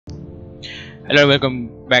Hello, welcome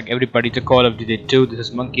back everybody to Call of Duty 2. This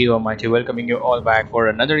is Monkey Almighty welcoming you all back for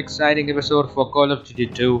another exciting episode for Call of Duty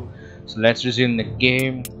 2. So let's resume the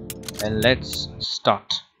game and let's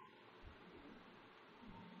start.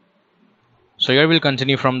 So here we'll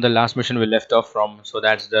continue from the last mission we left off from. So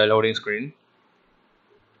that's the loading screen.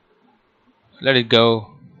 Let it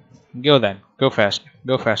go. Go then. Go fast.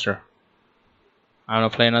 Go faster. I'm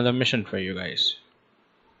gonna play another mission for you guys.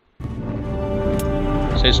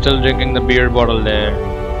 So he's still drinking the beer bottle there,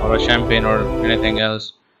 or a champagne or anything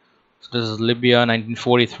else. So this is Libya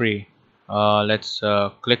 1943. Let's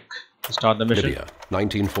click to start the mission. Libya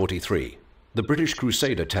 1943. The British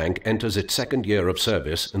Crusader tank enters its second year of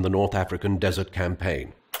service in the North African Desert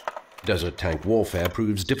Campaign. Desert tank warfare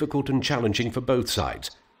proves difficult and challenging for both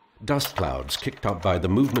sides. Dust clouds kicked up by the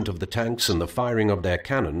movement of the tanks and the firing of their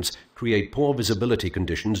cannons create poor visibility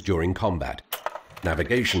conditions during combat.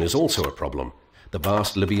 Navigation is also a problem. The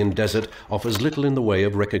vast Libyan desert offers little in the way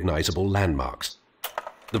of recognizable landmarks.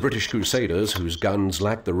 The British Crusaders, whose guns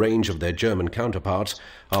lack the range of their German counterparts,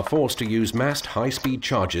 are forced to use massed high-speed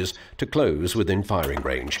charges to close within firing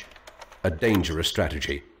range. A dangerous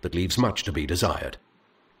strategy that leaves much to be desired.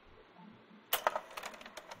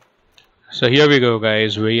 So here we go,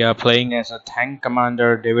 guys. We are playing as a tank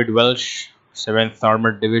commander, David Welsh, 7th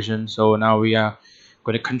Armored Division. So now we are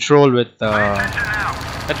going to control with the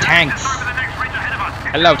tanks.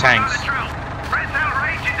 Hello, tanks.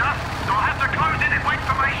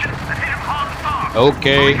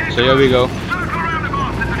 Okay, so here we go.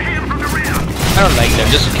 I don't like them.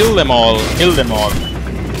 Just kill them all. Kill them all.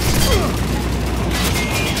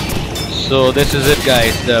 So this is it,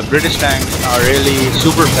 guys. The British tanks are really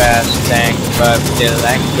super fast tanks, but they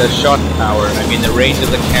lack the shot power. I mean, the range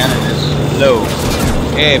of the cannon is low.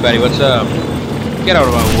 Hey, buddy, what's up? Get out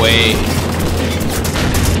of my way.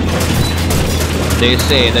 They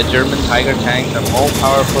say the German Tiger tanks are more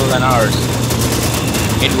powerful than ours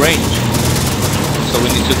in range. So we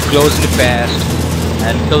need to close it fast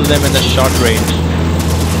and kill them in the short range.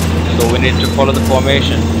 So we need to follow the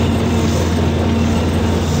formation.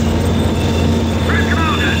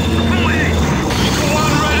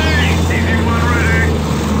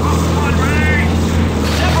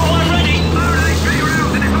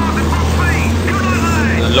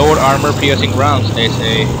 The lower armor piercing rounds, they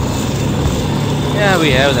say. Yeah,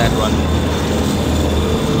 we have that one.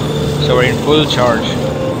 So we're in full charge.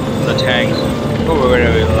 The tanks. Go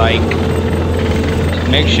wherever we like.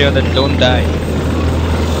 Just make sure that don't die.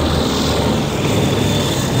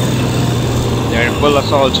 They're in full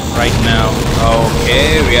assault right now.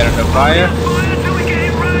 Okay, we are under fire.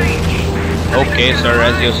 Okay, sir,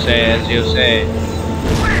 as you say, as you say.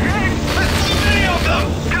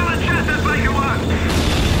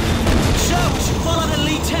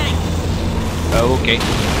 Okay,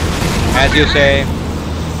 as you say,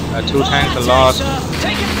 2 tanks are lost.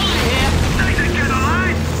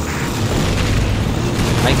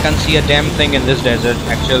 I can't see a damn thing in this desert,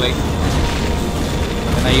 actually.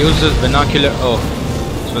 Can I use this binocular? Oh,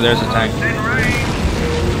 so there's a tank.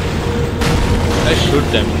 I shoot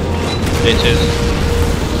them, bitches.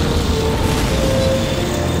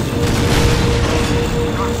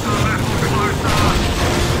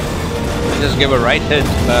 Just give a right hit,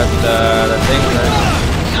 but the thing is,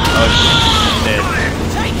 oh shit.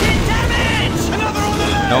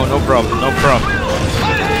 No problem, no problem.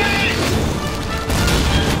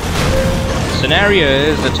 The scenario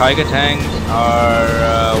is the Tiger tanks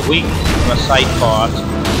are weak from a side part.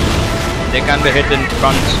 They can't be hit in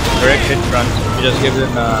front, direct hit front. You just give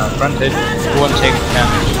them a front hit, you won't take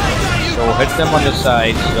damage. So hit them on the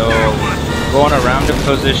side, so go on a rounded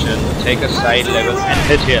position, take a side level and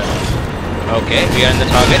hit here. Okay, we are in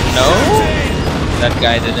the target. No, that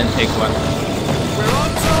guy didn't take one.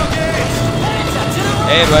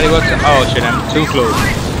 Hey, buddy, what's up? Oh shit, I'm too close.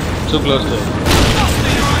 Too close to it.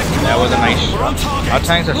 That was a nice shot. Our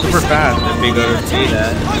tanks are super fast if we go to see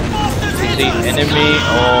that. See enemy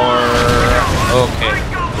or... Okay.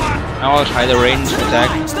 Now I'll try the range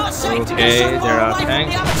attack. Okay, there are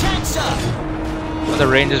tanks. But the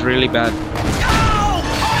range is really bad.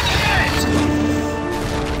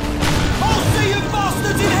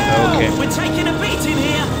 Okay. We're taking a beating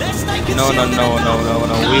here. No. We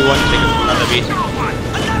won't take another beating.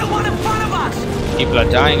 Another one in front of us. People are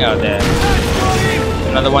dying out there.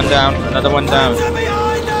 Another one down. Another one down.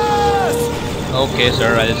 Okay,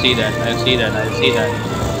 sir. I'll see that. I'll see that. I'll see that.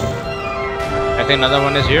 I think another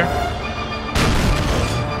one is here.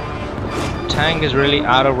 Tank is really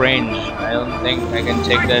out of range. I don't think I can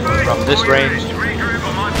take that from this range.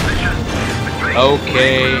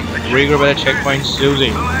 Okay, regroup at the checkpoint,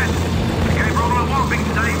 Susie.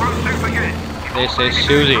 This is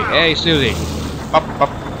Susie. Hey, Susie. Up, up.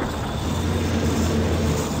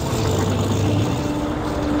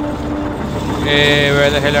 Hey, where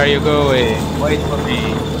the hell are you going? Wait for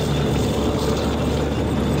me.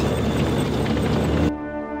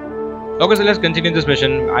 Okay, so let's continue this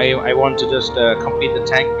mission. I want to just complete the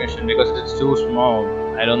tank mission because it's too small.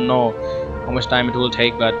 I don't know how much time it will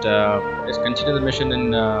take, but let's continue the mission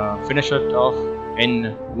and finish it off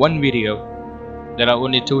in one video. There are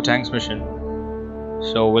only 2 tanks mission,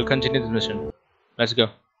 so we'll continue this mission. Let's go.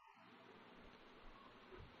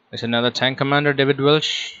 There's another tank commander, David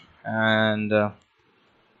Welsh, and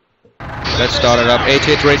let's start it up.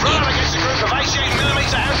 88 Ridge.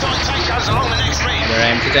 There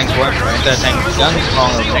are empty tanks work, enter tank guns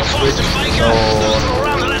along the next ridge.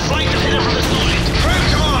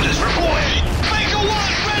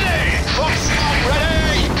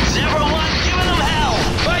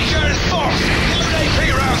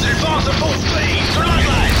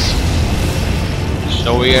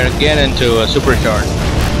 So So we are getting to a supercharge.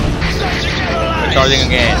 We're charging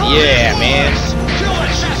again. Yeah, man.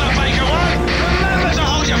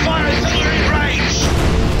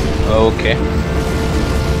 Okay.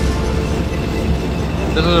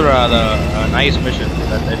 This is a rather nice mission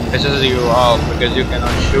that it pisses you off because you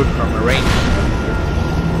cannot shoot from a range.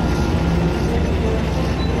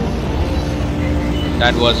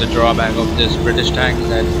 That was the drawback of this British tank,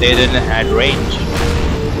 that they didn't have range.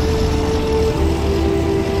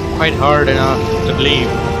 Quite hard enough to believe,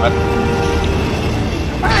 but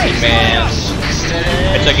hey man,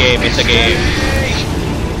 it's a game, it's a game.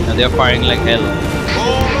 And they're firing like hell.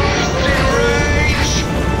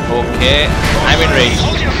 Okay, I'm in range.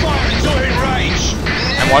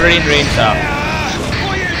 I'm already in range now.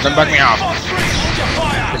 Don't bug me off.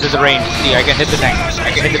 This is the range. See, I can hit the tank.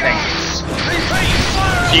 I can hit the tank.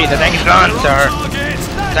 See, the tank is gone, sir.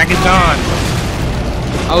 The tank is gone.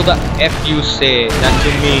 How the F you say that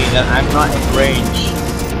to me that I'm not in range?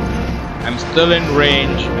 I'm still in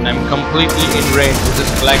range and I'm completely in range. This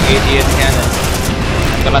is Black 88 cannon.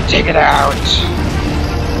 I'm gonna take it out.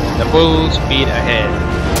 The full speed ahead.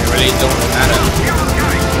 It really don't matter.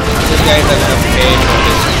 These guys are gonna pay for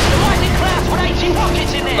this.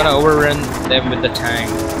 I'm gonna overrun them with the tank.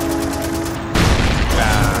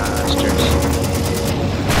 Bastards.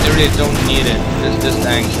 They really don't need it. These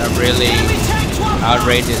tanks are really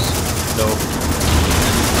outrageous, though.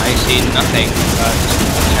 I see nothing but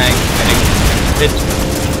a tank getting hit,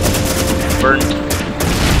 burnt.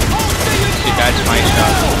 See, that's my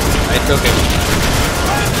shot. I took it.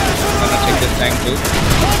 I'm gonna take this tank too.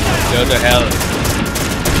 Go to hell.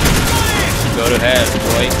 Go to hell,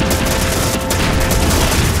 boy.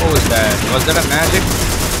 What was that? Was that a magic?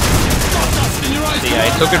 See,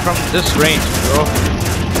 I took it from this range, bro.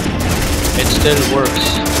 It still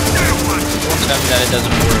works. Don't tell me that it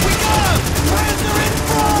doesn't work.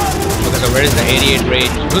 Okay, so where is the 88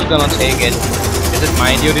 range? Who's gonna take it? Is it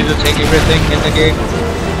my duty to take everything in the game?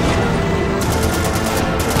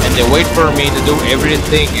 And they wait for me to do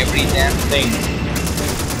everything, every damn thing.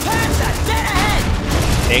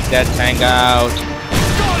 Take that tank out.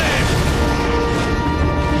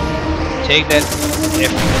 Take that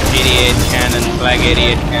F88 cannon, Flag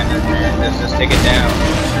 88 cannon, man. Let's just take it down.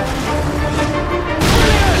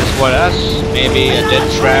 What us? Maybe a death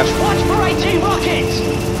trap.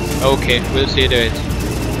 Okay, we'll see to it.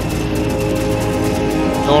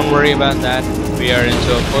 Don't worry about that. We are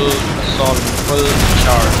into a full assault, full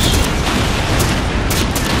charge.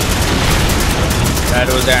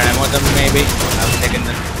 That was the ammo them maybe. I've taken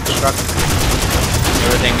the truck.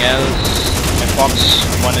 Everything else. My Fox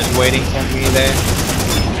one is waiting for me there.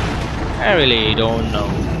 I really don't know.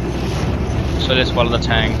 So let's follow the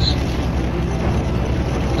tanks.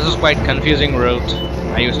 This is quite confusing route.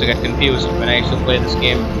 I used to get confused when I used to play this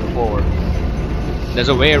game before. There's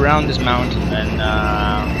a way around this mountain and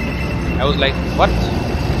I was like, what?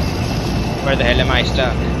 Where the hell am I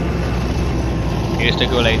stuck? I used to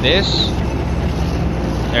go like this.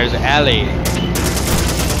 There's an alley.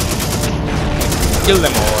 Kill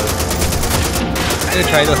them all. I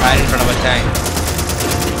try to hide in front of a tank.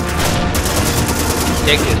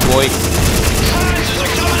 Take this, boy.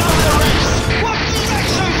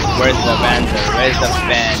 Where's the banter? Where's the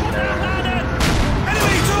banter?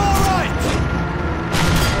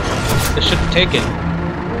 They should take it.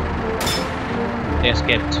 They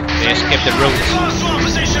escaped. They escaped the road.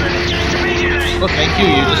 Oh, thank you.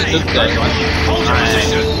 You just took that one.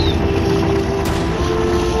 Nice.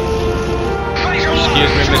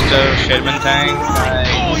 Excuse me, Mr. Sherman Tank.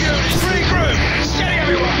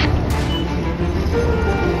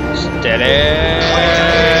 Steady.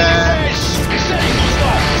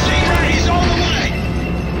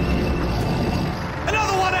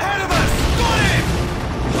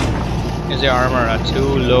 Because their armor are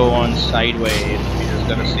too low on sideways. We're just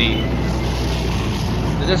gonna see.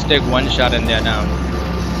 Let's just take one shot and they're down.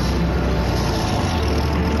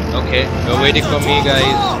 Okay, you're waiting for me,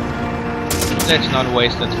 guys. Let's not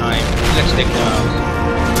waste the time. Let's take them out.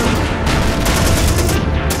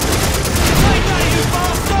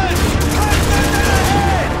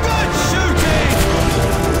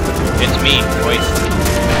 It's me, boys.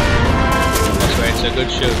 That's right, it's a good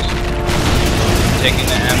shoot. Taking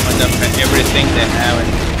the ammo dump and everything they have in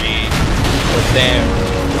me with them.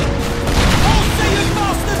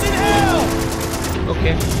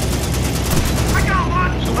 Okay.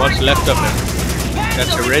 So what's left of it?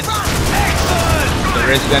 That's a ridge. The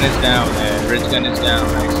ridge gun is down. The ridge gun is down,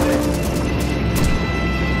 actually.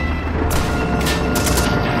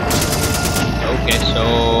 Okay, so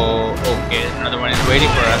okay, another one is waiting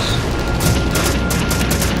for us.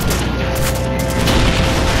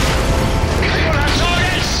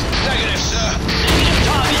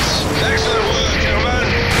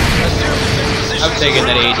 I'm taking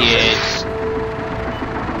that 88.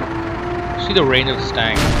 See the range of this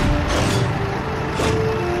tank.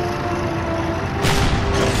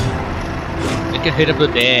 It can hit up to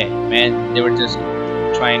there, man. They were just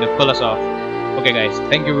trying to pull us off. Okay guys,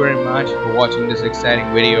 thank you very much for watching this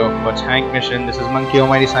exciting video for tank mission. This is Monkey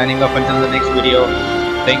Almighty signing off until the next video.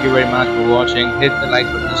 Thank you very much for watching. Hit the like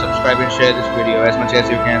button, subscribe and share this video as much as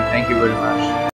you can. Thank you very much.